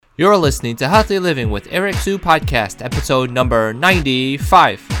You're listening to Healthy Living with Eric Sue Podcast, episode number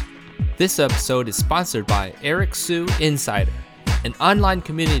 95. This episode is sponsored by Eric Sue Insider, an online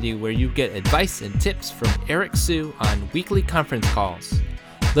community where you get advice and tips from Eric Sue on weekly conference calls.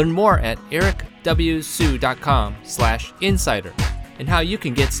 Learn more at ericwsue.com/insider and how you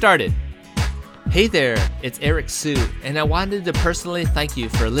can get started. Hey there, it's Eric Sue, and I wanted to personally thank you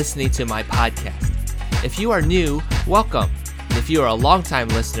for listening to my podcast. If you are new, welcome. And if you are a longtime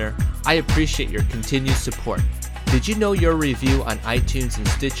listener, I appreciate your continued support. Did you know your review on iTunes and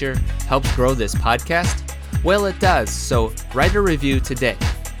Stitcher helps grow this podcast? Well, it does, so write a review today.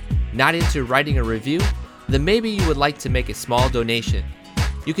 Not into writing a review? Then maybe you would like to make a small donation.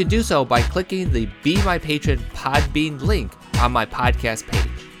 You can do so by clicking the Be My Patron Podbean link on my podcast page.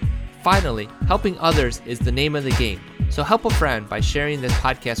 Finally, helping others is the name of the game, so help a friend by sharing this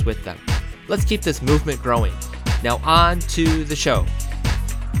podcast with them. Let's keep this movement growing. Now on to the show.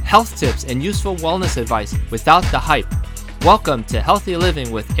 Health tips and useful wellness advice without the hype. Welcome to Healthy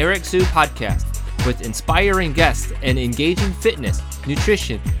Living with Eric Sue Podcast. With inspiring guests and engaging fitness,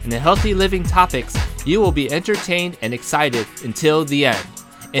 nutrition, and healthy living topics, you will be entertained and excited until the end.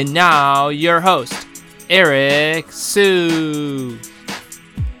 And now, your host, Eric Sue.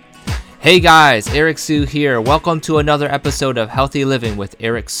 Hey guys, Eric Sue here. Welcome to another episode of Healthy Living with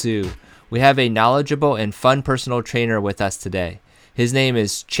Eric Sue. We have a knowledgeable and fun personal trainer with us today. His name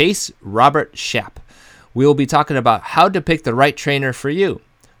is Chase Robert Schaap. We will be talking about how to pick the right trainer for you.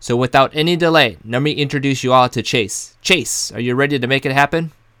 So without any delay, let me introduce you all to Chase. Chase, are you ready to make it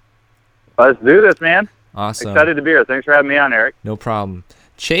happen? Let's do this, man. Awesome. Excited to be here. Thanks for having me on, Eric. No problem.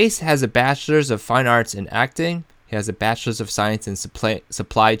 Chase has a Bachelor's of Fine Arts in Acting. He has a Bachelor's of Science in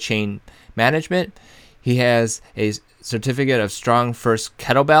Supply Chain Management. He has a Certificate of Strong First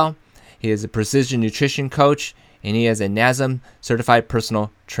Kettlebell. He is a Precision Nutrition Coach, and he is a NASM Certified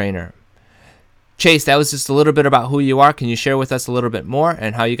Personal Trainer. Chase, that was just a little bit about who you are. Can you share with us a little bit more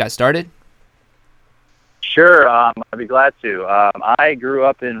and how you got started? Sure, I'd be glad to. I grew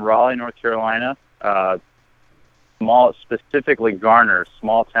up in Raleigh, North Carolina, specifically Garner,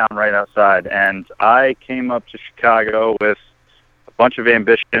 small town right outside, and I came up to Chicago with a bunch of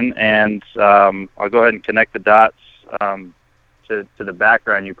ambition, and I'll go ahead and connect the dots to the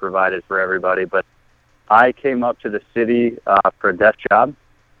background you provided for everybody, but I came up to the city for a desk job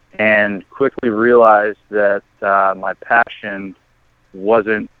and quickly realized that my passion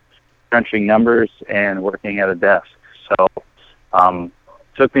wasn't crunching numbers and working at a desk. So it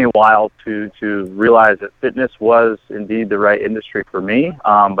took me a while to realize that fitness was indeed the right industry for me,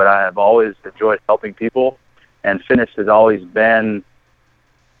 but I have always enjoyed helping people, and fitness has always been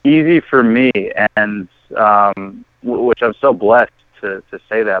easy for me, and which I'm so blessed to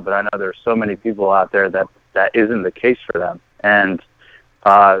say that, but I know there's so many people out there that isn't the case for them, and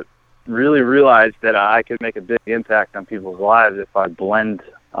really realized that I could make a big impact on people's lives if I blend,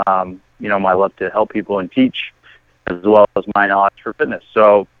 my love to help people and teach, as well as my knowledge for fitness.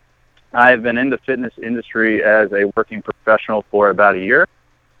 So I've been in the fitness industry as a working professional for about a year,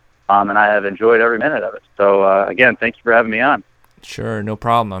 and I have enjoyed every minute of it. So again, thank you for having me on. Sure, no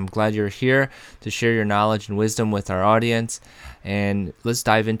problem. I'm glad you're here to share your knowledge and wisdom with our audience. And let's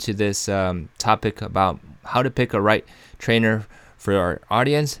dive into this topic about how to pick a right trainer for our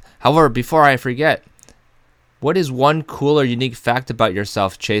audience. However, before I forget, what is one cool or unique fact about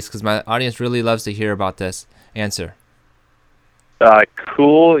yourself, Chase? Because my audience really loves to hear about this answer.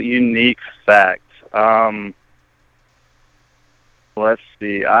 Cool, unique fact. Let's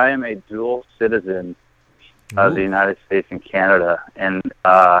see. I am a dual citizen of the United States and Canada, and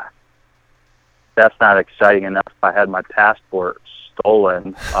that's not exciting enough. I had my passport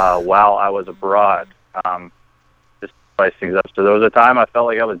stolen while I was abroad. Just to spice things up. So there was a time I felt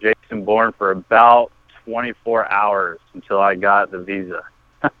like I was Jason Bourne for about 24 hours until I got the visa.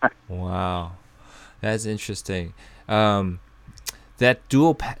 Wow, that's interesting. That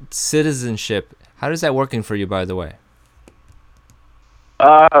dual citizenship, how is that working for you, by the way?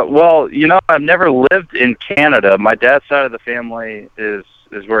 Well, I've never lived in Canada. My dad's side of the family is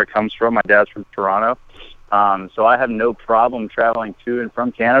where it comes from. My dad's from Toronto. So I have no problem traveling to and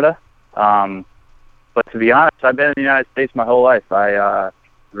from Canada. But to be honest, I've been in the United States my whole life. I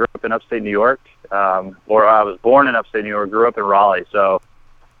grew up in upstate New York, or I was born in upstate New York, grew up in Raleigh. So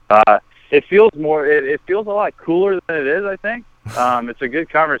it feels it feels a lot cooler than it is, I think. It's a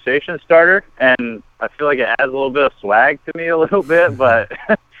good conversation starter, and I feel like it adds a little bit of swag to me a little bit, but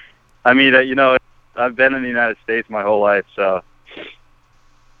I mean, I've been in the United States my whole life, so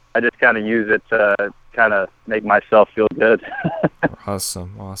I just kind of use it to kind of make myself feel good.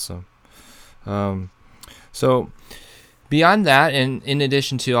 Awesome. So beyond that, and in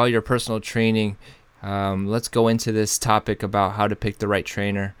addition to all your personal training, let's go into this topic about how to pick the right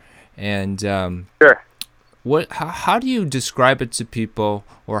trainer. And Sure. How do you describe it to people,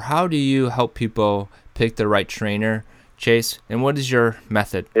 or how do you help people pick the right trainer, Chase? And what is your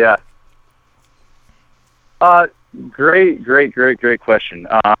method? Yeah. Great question.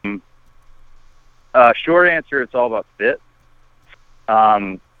 Short answer, it's all about fit.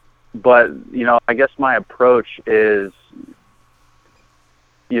 But, I guess my approach is,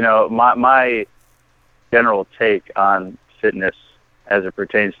 my general take on fitness as it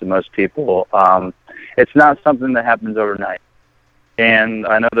pertains to most people, it's not something that happens overnight. And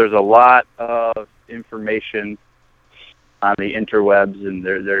I know there's a lot of information on the interwebs, and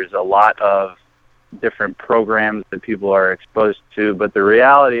there's a lot of different programs that people are exposed to. But the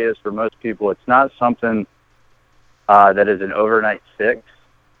reality is, for most people, it's not something that is an overnight fix.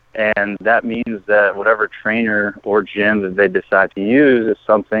 And that means that whatever trainer or gym that they decide to use is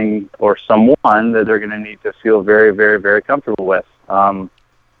something or someone that they're going to need to feel very, very, very comfortable with.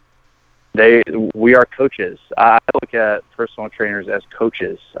 We are coaches. I look at personal trainers as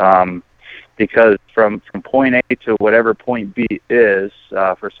coaches, because from point A to whatever point B is,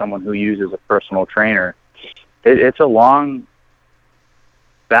 for someone who uses a personal trainer, it's a long,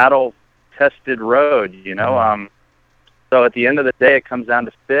 battle-tested road, So at the end of the day, it comes down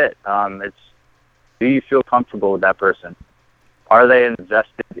to fit. Do you feel comfortable with that person? Are they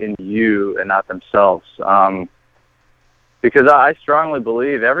invested in you and not themselves? Because I strongly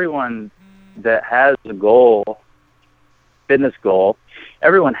believe everyone that has a goal, fitness goal,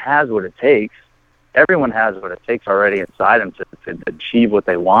 everyone has what it takes. Everyone has what it takes already inside them to achieve what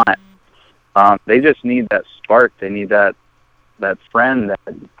they want. They just need that spark. They need that friend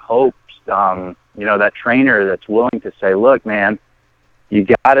that hopes, that trainer that's willing to say, look, man, you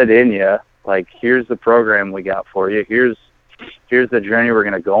got it in you. Like, here's the program we got for you. Here's the journey we're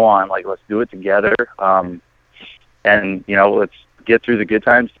going to go on. Like, let's do it together. And, let's get through the good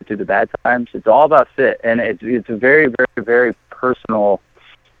times, get through the bad times. It's all about fit. And it's a very, very, very personal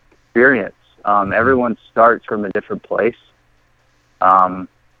experience. Everyone starts from a different place.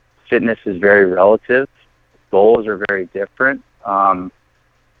 Fitness is very relative. Goals are very different.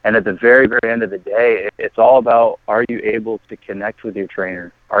 And at the very, very end of the day, it's all about, are you able to connect with your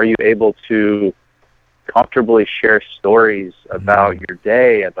trainer? Are you able to comfortably share stories about your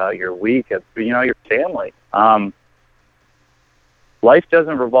day, about your week, your family? Life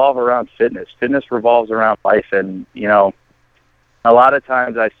doesn't revolve around fitness. Fitness revolves around life. And, a lot of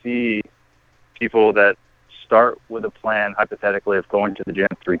times I see people that start with a plan, hypothetically, of going to the gym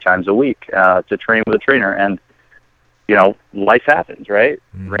 3 times a week to train with a trainer. And, life happens, right?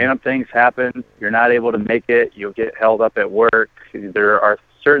 Random things happen. You're not able to make it. You'll get held up at work. There are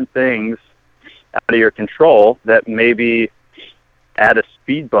certain things out of your control that maybe add a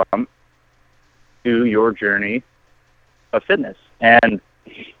speed bump to your journey of fitness. And,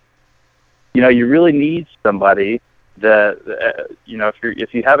 you really need somebody that,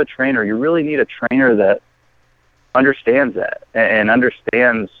 if you have a trainer, you really need a trainer that understands that and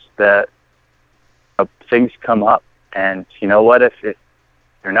understands that things come up. And you know what, if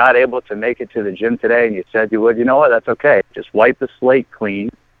you're not able to make it to the gym today and you said you would, that's okay. Just wipe the slate clean,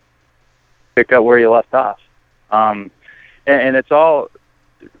 pick up where you left off. And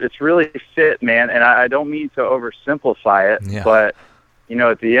it's really fit, man. And I don't mean to oversimplify it, but,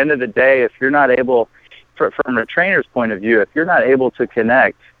 at the end of the day, if you're not able, from a trainer's point of view, if you're not able to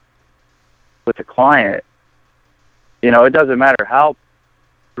connect with the client, it doesn't matter how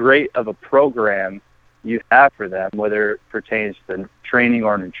great of a program you have for them, whether it pertains to training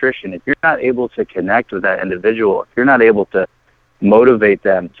or nutrition. If you're not able to connect with that individual, if you're not able to motivate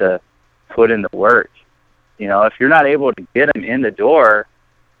them to put in the work, if you're not able to get them in the door,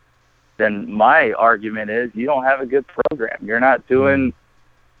 then my argument is you don't have a good program. You're not living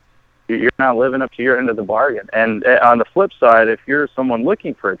up to your end of the bargain. And on the flip side, if you're someone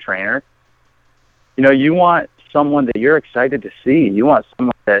looking for a trainer, you want someone that you're excited to see. You want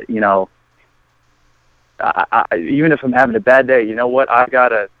someone that, even if I'm having a bad day, you know what? I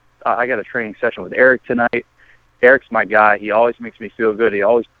got a training session with Eric tonight. Eric's my guy. He always makes me feel good. He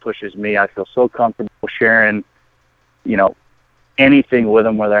always pushes me. I feel so comfortable sharing, anything with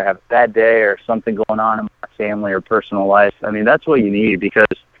him, whether I have a bad day or something going on in my family or personal life. I mean, that's what you need, because,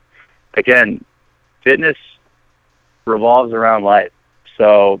 again, fitness revolves around life.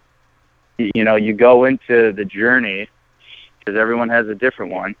 So, you go into the journey, because everyone has a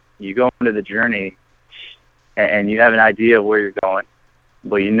different one. You go into the journey and you have an idea of where you're going,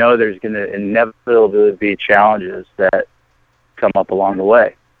 but there's going to inevitably be challenges that come up along the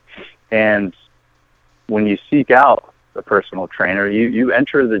way. And when you seek out a personal trainer. You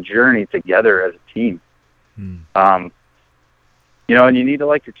enter the journey together as a team. You know, and you need to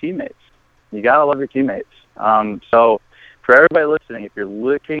like your teammates. You got to love your teammates. So for everybody listening, if you're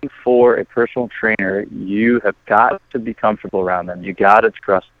looking for a personal trainer, you have got to be comfortable around them. You got to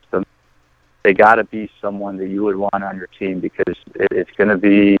trust them. They got to be someone that you would want on your team, because it's going to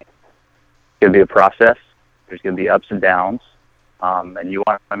be a process. There's going to be ups and downs, and you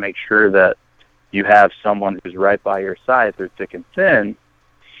want to make sure that you have someone who's right by your side through thick and thin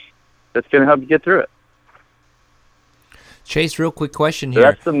that's going to help you get through it. Chase, real quick question So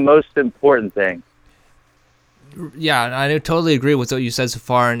here. that's the most important thing. Yeah, I totally agree with what you said so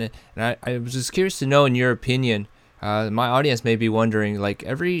far, and I was just curious to know, in your opinion, my audience may be wondering, like,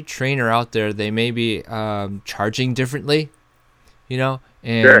 every trainer out there, they may be charging differently, you know,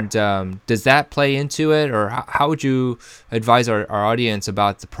 and Sure. Does that play into it, or how would you advise our audience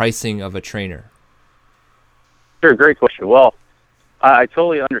about the pricing of a trainer? Sure, great question. Well, I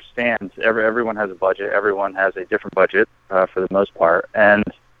totally understand. Everyone has a budget. Everyone has a different budget for the most part, and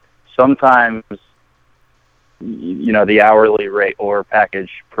sometimes, you know, the hourly rate or package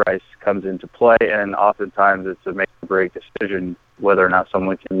price comes into play, and oftentimes it's a make or break decision whether or not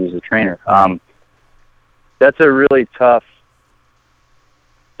someone can use a trainer. That's a really tough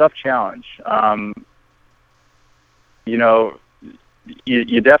challenge. You know,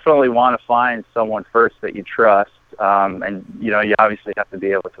 you definitely want to find someone first that you trust, and you know, you obviously have to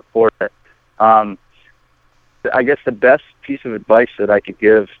be able to afford it. I guess the best piece of advice that I could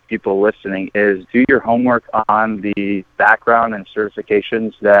give people listening is do your homework on the background and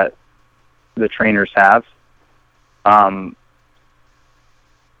certifications that the trainers have.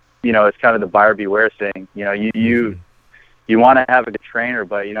 You know, it's kind of the buyer beware thing. You know, you want to have a good trainer,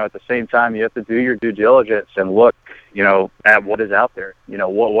 but, you know, at the same time, you have to do your due diligence and look, you know, at what is out there. You know,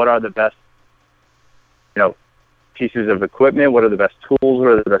 what are the best, you know, pieces of equipment? What are the best tools? What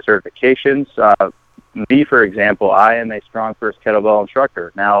are the best certifications? Me, for example, I am a Strong First kettlebell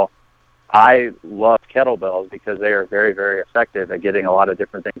instructor. Now, I love kettlebells because they are very, very effective at getting a lot of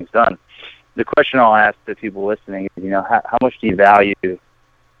different things done. The question I'll ask to people listening is, you know, how much do you value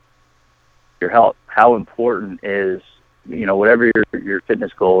your health? How important is, you know, whatever your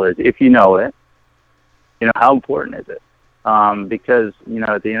fitness goal is, if you know it, you know, how important is it? Because, you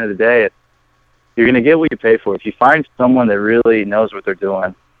know, at the end of the day, you're going to get what you pay for. If you find someone that really knows what they're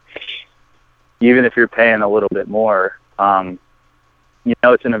doing, even if you're paying a little bit more, you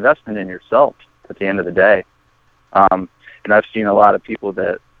know, it's an investment in yourself at the end of the day. And I've seen a lot of people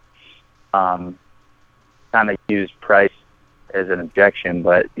that kind of use price as an objection,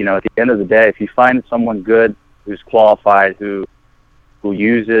 but, you know, at the end of the day, if you find someone good, who's qualified, who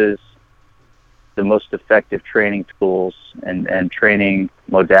uses the most effective training tools and training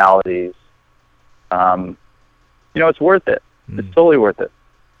modalities, you know, it's worth it. It's totally worth it.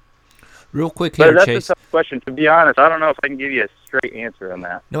 Real quick here, but that's Chase. a tough question. To be honest, I don't know if I can give you a straight answer on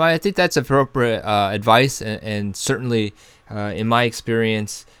that. No, I think that's appropriate advice, and certainly, in my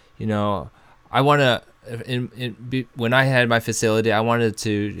experience, you know, I want to. When I had my facility, I wanted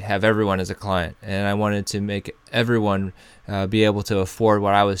to have everyone as a client, and I wanted to make everyone be able to afford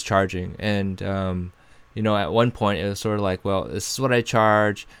what I was charging. And you know, at one point, it was sort of like, well, this is what I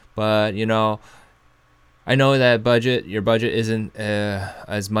charge, but, you know, I know that your budget isn't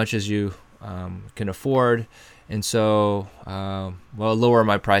as much as you can afford, and so well, lower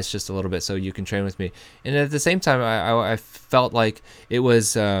my price just a little bit so you can train with me. And at the same time, I felt like it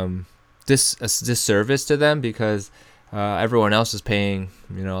was disservice to them, because everyone else is paying,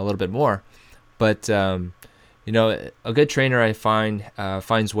 you know, a little bit more. But you know, a good trainer, I find,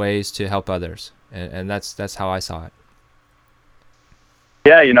 finds ways to help others, and that's how I saw it.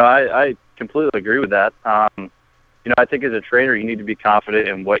 Yeah, you know, I completely agree with that. You know, I think as a trainer, you need to be confident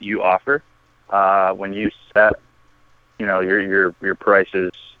in what you offer. When you set, you know, your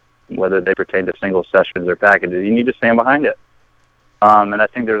prices, whether they pertain to single sessions or packages, you need to stand behind it. And I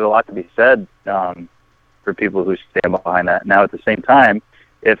think there's a lot to be said for people who stand behind that. Now, at the same time,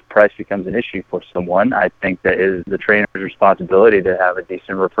 if price becomes an issue for someone, I think that is the trainer's responsibility to have a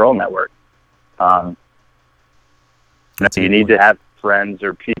decent referral network. You need to have friends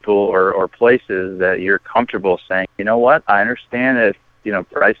or people or places that you're comfortable saying, you know what, I understand if, you know,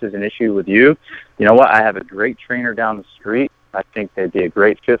 price is an issue with you. You know what, I have a great trainer down the street. I think they'd be a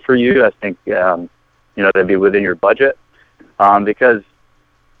great fit for you. I think, you know, they'd be within your budget. Because,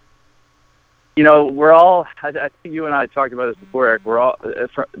 you know, we're all, I think you and I talked about this before, Eric, we're all,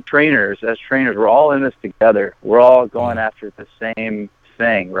 trainers, we're all in this together. We're all going after the same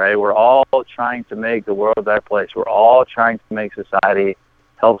thing, right? We're all trying to make the world a better place. We're all trying to make society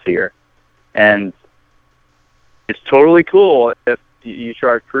healthier. And, it's totally cool if you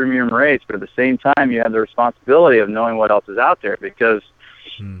charge premium rates, but at the same time, you have the responsibility of knowing what else is out there, because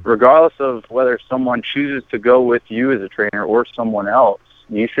regardless of whether someone chooses to go with you as a trainer or someone else,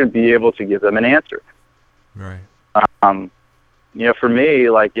 you should be able to give them an answer. Right. For me,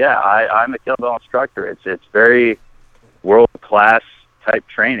 I'm a kettlebell instructor. It's very world-class type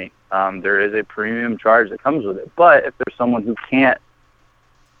training. There is a premium charge that comes with it. But if there's someone who can't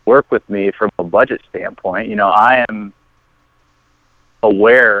work with me from a budget standpoint, I am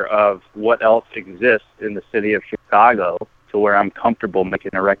aware of what else exists in the city of Chicago to where I'm comfortable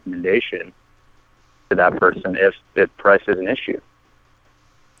making a recommendation to that person if price is an issue.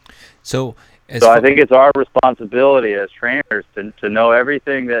 So I think it's our responsibility as trainers to know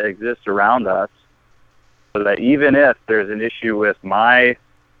everything that exists around us, so that even if there's an issue with my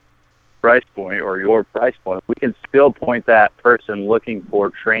price point or your price point, we can still point that person looking for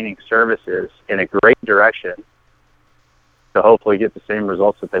training services in a great direction to hopefully get the same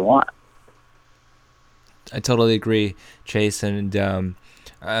results that they want. I totally agree, Chase. And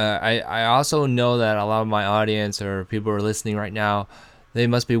I also know that a lot of my audience or people who are listening right now, they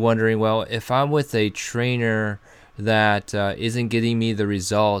must be wondering, well, if I'm with a trainer that isn't getting me the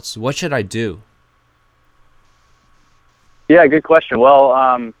results, what should I do? Yeah, good question.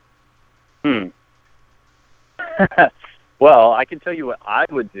 Well, well, I can tell you what I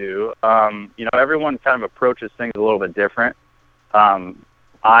would do. Everyone kind of approaches things a little bit different.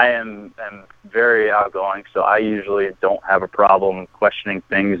 I am very outgoing, so I usually don't have a problem questioning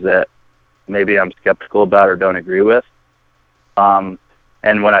things that maybe I'm skeptical about or don't agree with.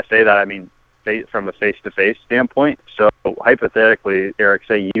 And when I say that, I mean from a face-to-face standpoint. So hypothetically, Eric,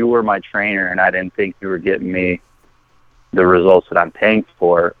 say you were my trainer and I didn't think you were getting me the results that I'm paying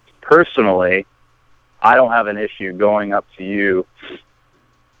for. Personally, I don't have an issue going up to you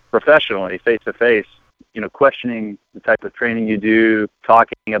professionally, face-to-face, questioning the type of training you do,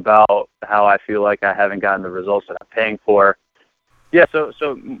 talking about how I feel like I haven't gotten the results that I'm paying for. Yeah,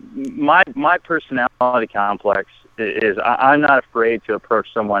 so my personality complex is I'm not afraid to approach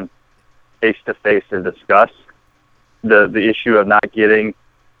someone face-to-face and discuss the issue of not getting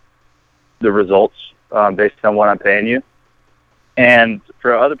the results based on what I'm paying you. And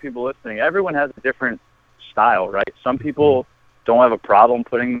for other people listening, everyone has a different style, right? Some people don't have a problem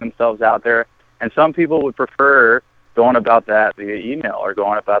putting themselves out there, and some people would prefer going about that via email or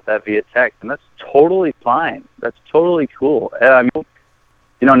going about that via text, and that's totally fine. That's totally cool. I mean,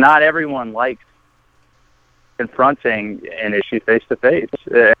 not everyone likes confronting an issue face-to-face,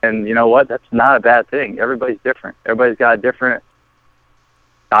 and you know what? That's not a bad thing. Everybody's different. Everybody's got a different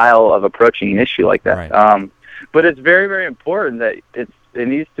style of approaching an issue like that. Right. But it's very, very important that it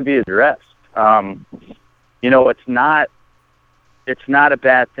needs to be addressed. It's not a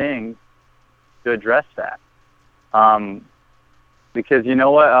bad thing to address that. Because you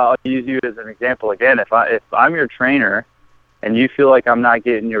know what? I'll use you as an example again. If I'm your trainer and you feel like I'm not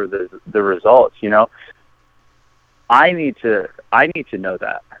getting the results, I need to know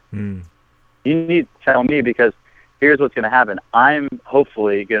that. You need to tell me, because here's what's going to happen. I'm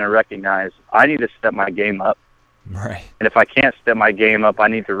hopefully going to recognize I need to step my game up. Right. And if I can't step my game up, I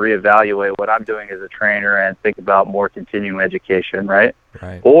need to reevaluate what I'm doing as a trainer and think about more continuing education, right?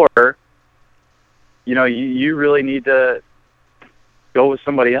 Right. Or, you really need to go with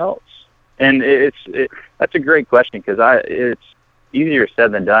somebody else. And that's a great question, because it's easier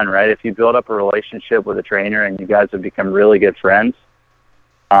said than done, right? If you build up a relationship with a trainer and you guys have become really good friends,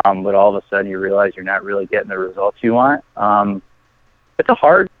 but all of a sudden you realize you're not really getting the results you want, it's a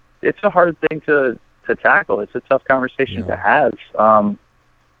hard thing to tackle. It's a tough conversation to have.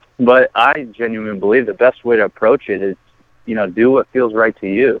 But I genuinely believe the best way to approach it is, do what feels right to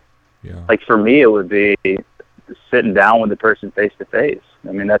you. Yeah. Like for me, it would be sitting down with the person face to face.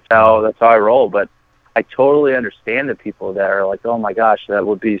 I mean, that's how I roll. But I totally understand the people that are like, oh my gosh, that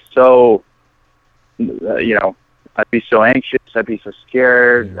would be so, I'd be so anxious. I'd be so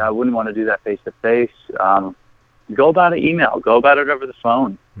scared. I wouldn't want to do that face to face. Go about it email. Go about it over the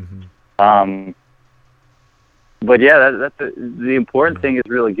phone. Mm-hmm. But yeah, that's the important thing is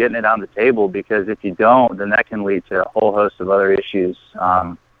really getting it on the table, because if you don't, then that can lead to a whole host of other issues.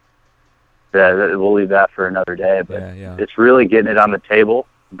 That we'll leave that for another day. But it's really getting it on the table,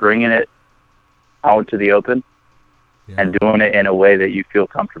 bringing it out to the open, and doing it in a way that you feel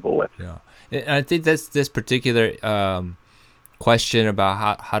comfortable with. Yeah, and I think that's this particular question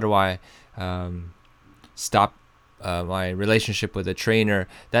about how do I stop my relationship with a trainer,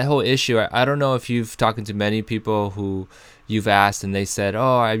 that whole issue, I don't know if you've talked to many people who you've asked and they said,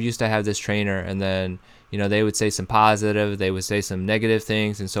 oh, I used to have this trainer, and then they would say some positive, they would say some negative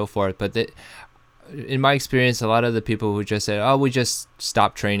things and so forth, but in my experience, a lot of the people who just said, "Oh, we just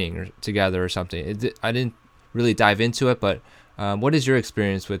stopped training together or something." I didn't really dive into it, but what is your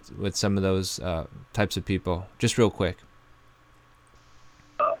experience with some of those types of people? Just real quick.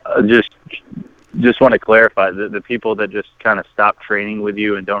 Just want to clarify the people that just kind of stop training with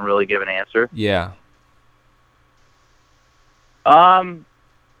you and don't really give an answer. Yeah. And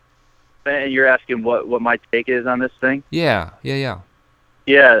you're asking what my take is on this thing? Yeah.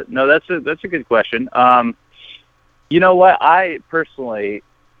 Yeah, no, that's a good question. You know what? I personally,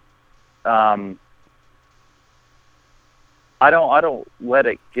 I don't let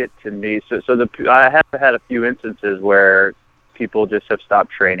it get to me. So I have had a few instances where people just have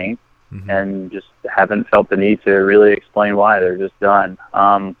stopped training and just haven't felt the need to really explain why. They're just done.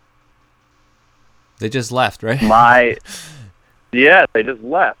 They just left, right? Yeah, they just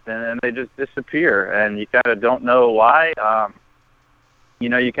left and they just disappear, and you kind of don't know why.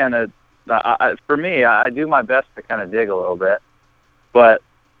 You kind of, for me, I do my best to kind of dig a little bit. But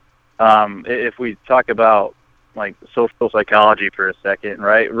if we talk about like social psychology for a second,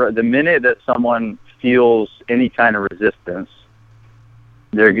 right? The minute that someone feels any kind of resistance,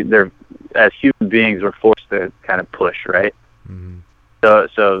 they're as human beings, we're forced to kind of push, right? Mm-hmm.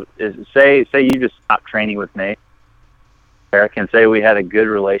 So say you just stopped training with me, Eric, and say we had a good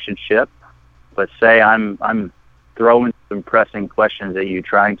relationship, but say I'm throwing some pressing questions at you,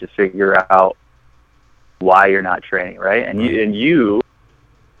 trying to figure out why you're not training, right? And you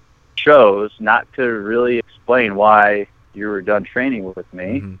chose not to really explain why you were done training with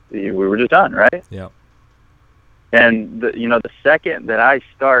me. Mm-hmm. We were just done, right? Yeah. And the second that I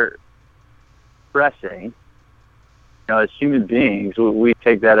start pressing, as human beings, we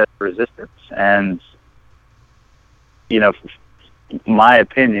take that as resistance. And my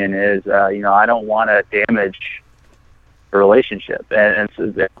opinion is, I don't want to damage a relationship. And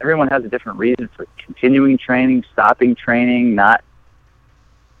so everyone has a different reason for continuing training, stopping training, not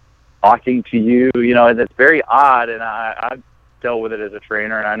talking to you. And it's very odd. And I've dealt with it as a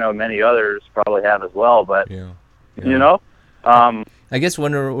trainer, and I know many others probably have as well. But, I guess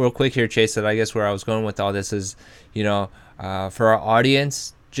one real quick here, Chase, that I guess where I was going with all this is, for our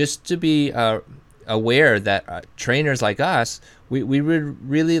audience, just to be aware that trainers like us, we would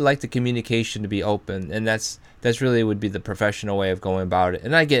really like the communication to be open, and that's really would be the professional way of going about it.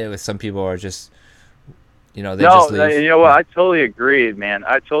 And I get it with some people are just, they just leave. You know what? I totally agree, man.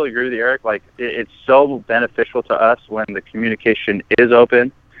 I totally agree with you, Eric. Like, it's so beneficial to us when the communication is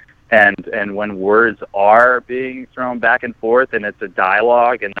open, and when words are being thrown back and forth, and it's a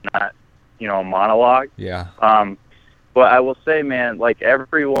dialogue and not, a monologue. Yeah. But I will say, man, like,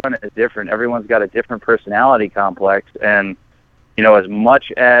 everyone is different. Everyone's got a different personality complex. And, as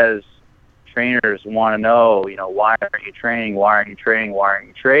much as trainers want to know, why aren't you training? Why aren't you training? Why aren't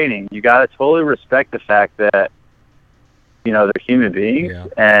you training? You got to totally respect the fact that, they're human beings,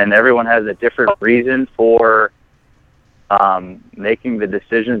 and everyone has a different reason for making the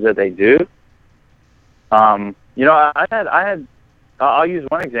decisions that they do. I'll use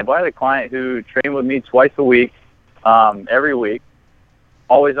one example. I had a client who trained with me twice a week, every week,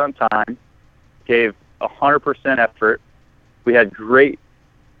 always on time, gave 100% effort. We had great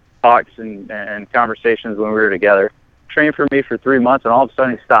talks and conversations when we were together. Trained for me for 3 months, and all of a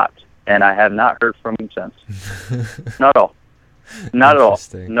sudden he stopped, and I have not heard from him since. Not at all. Not at all.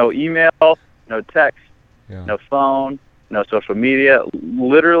 No email, no text, no phone, no social media.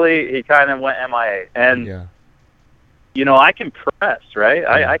 Literally, he kind of went MIA. And, I can press, right?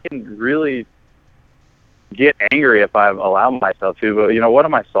 I can really get angry if I allow myself to, but, what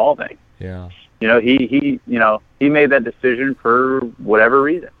am I solving? Yeah. He made that decision for whatever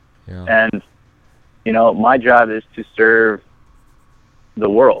reason. Yeah. And, my job is to serve the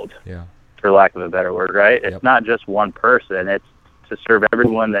world, for lack of a better word, right? It's not just one person. It's to serve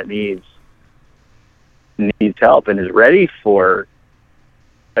everyone that needs help and is ready for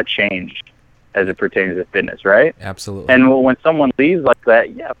a change as it pertains to fitness, right? Absolutely. And when someone leaves like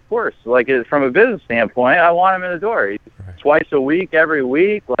that, yeah, of course. Like, from a business standpoint, I want him in the door. Twice a week, every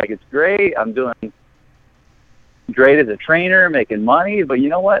week. Like, it's great. I'm doing great as a trainer, making money. But you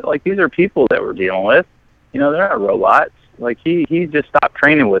know what? Like, these are people that we're dealing with. They're not robots. Like, he just stopped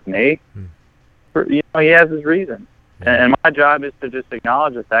training with me. He has his reason. And my job is to just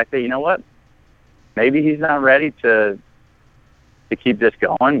acknowledge the fact that, what? Maybe he's not ready to keep this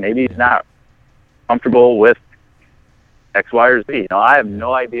going. Maybe he's not comfortable with X, Y, or Z. I have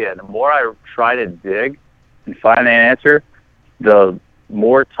no idea. The more I try to dig and find an answer, the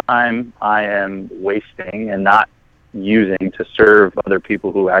more time I am wasting and not using to serve other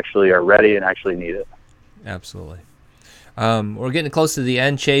people who actually are ready and actually need it. Absolutely. We're getting close to the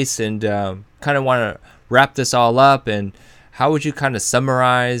end, Chase, and kind of want to wrap this all up, and how would you kind of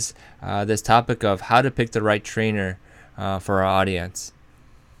summarize this topic of how to pick the right trainer for our audience?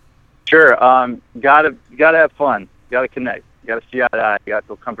 Sure. Gotta have fun. Gotta connect. Gotta see eye to eye. Gotta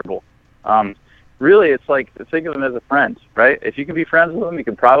feel comfortable. Really, it's like, think of them as a friend, right? If you can be friends with them, you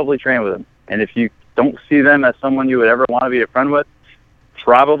can probably train with them. And if you don't see them as someone you would ever want to be a friend with,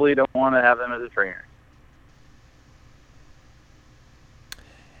 probably don't want to have them as a trainer.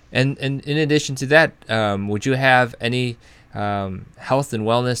 And in addition to that, would you have any health and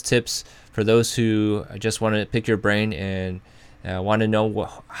wellness tips for those who just want to pick your brain and want to know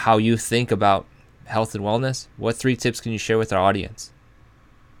how you think about health and wellness? What 3 tips can you share with our audience?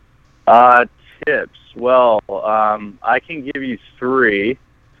 Tips. Well, I can give you 3,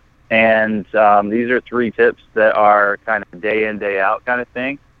 and these are 3 tips that are kind of day in, day out kind of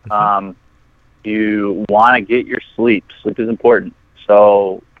thing. Mm-hmm. You want to get your sleep. Sleep is important.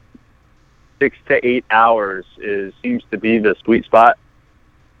 So 6 to 8 hours seems to be the sweet spot.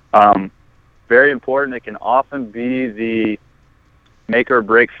 Very important. It can often be the make or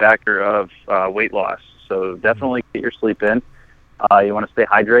break factor of weight loss. So definitely get your sleep in. You want to stay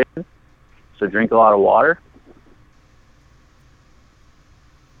hydrated, so drink a lot of water.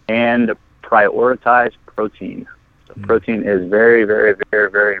 And prioritize protein. So protein is very, very, very,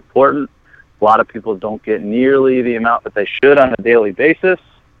 very important. A lot of people don't get nearly the amount that they should on a daily basis.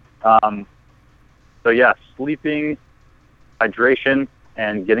 So yeah, sleeping, hydration,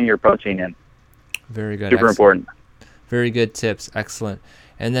 and getting your protein in. Very good. Super important. Very good tips. Excellent.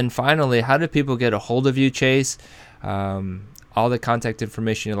 And then finally, how do people get a hold of you, Chase? All the contact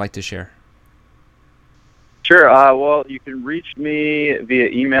information you'd like to share. Sure. Well, you can reach me via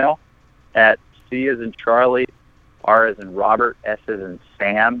email at C as in Charlie, R as in Robert, S as in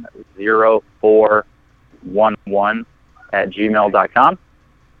Sam, 0411 at gmail.com.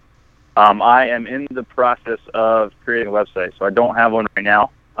 I am in the process of creating a website, so I don't have one right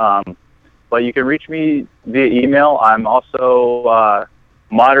now. But you can reach me via email. I'm also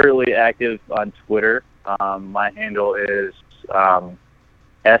moderately active on Twitter. My handle is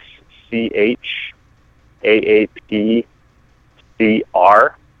SCHAAPCR,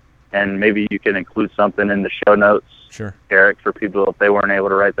 and maybe you can include something in the show notes, sure, Eric, for people if they weren't able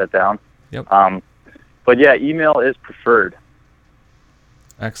to write that down. Yep. But yeah, email is preferred.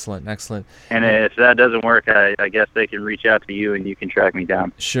 Excellent. And if that doesn't work, I guess they can reach out to you and you can track me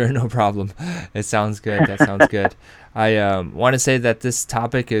down. Sure, no problem. It sounds good. That sounds good. I want to say that this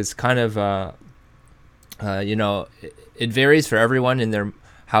topic is kind of, it varies for everyone in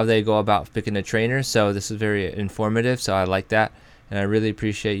how they go about picking a trainer. So this is very informative. So I like that, and I really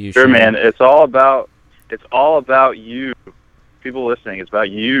appreciate you. Sure, sharing. man. It's all about you. People listening, it's about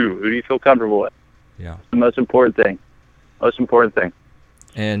you. Who do you feel comfortable with? Yeah. It's the most important thing.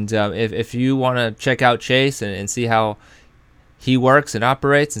 And if you want to check out Chase and see how he works and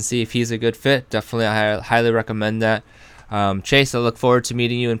operates and see if he's a good fit, definitely I highly recommend that. Chase, I look forward to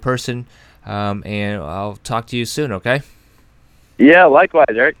meeting you in person, and I'll talk to you soon, okay? Yeah, likewise,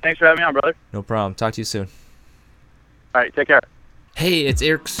 Eric. Thanks for having me on, brother. No problem. Talk to you soon. All right, take care. Hey, it's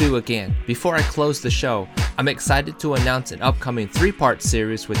Eric Sue again. Before I close the show, I'm excited to announce an upcoming 3-part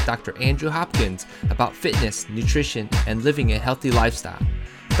series with Dr. Andrew Hopkins about fitness, nutrition, and living a healthy lifestyle.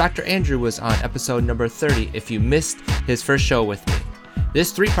 Dr. Andrew was on episode number 30 if you missed his first show with me.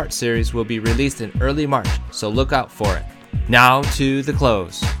 This 3-part series will be released in early March, so look out for it. Now to the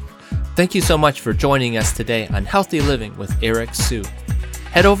close. Thank you so much for joining us today on Healthy Living with Eric Sue.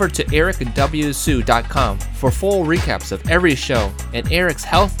 Head over to ericwsue.com for full recaps of every show and Eric's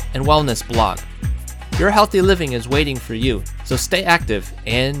health and wellness blog. Your healthy living is waiting for you, so stay active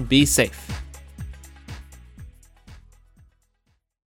and be safe.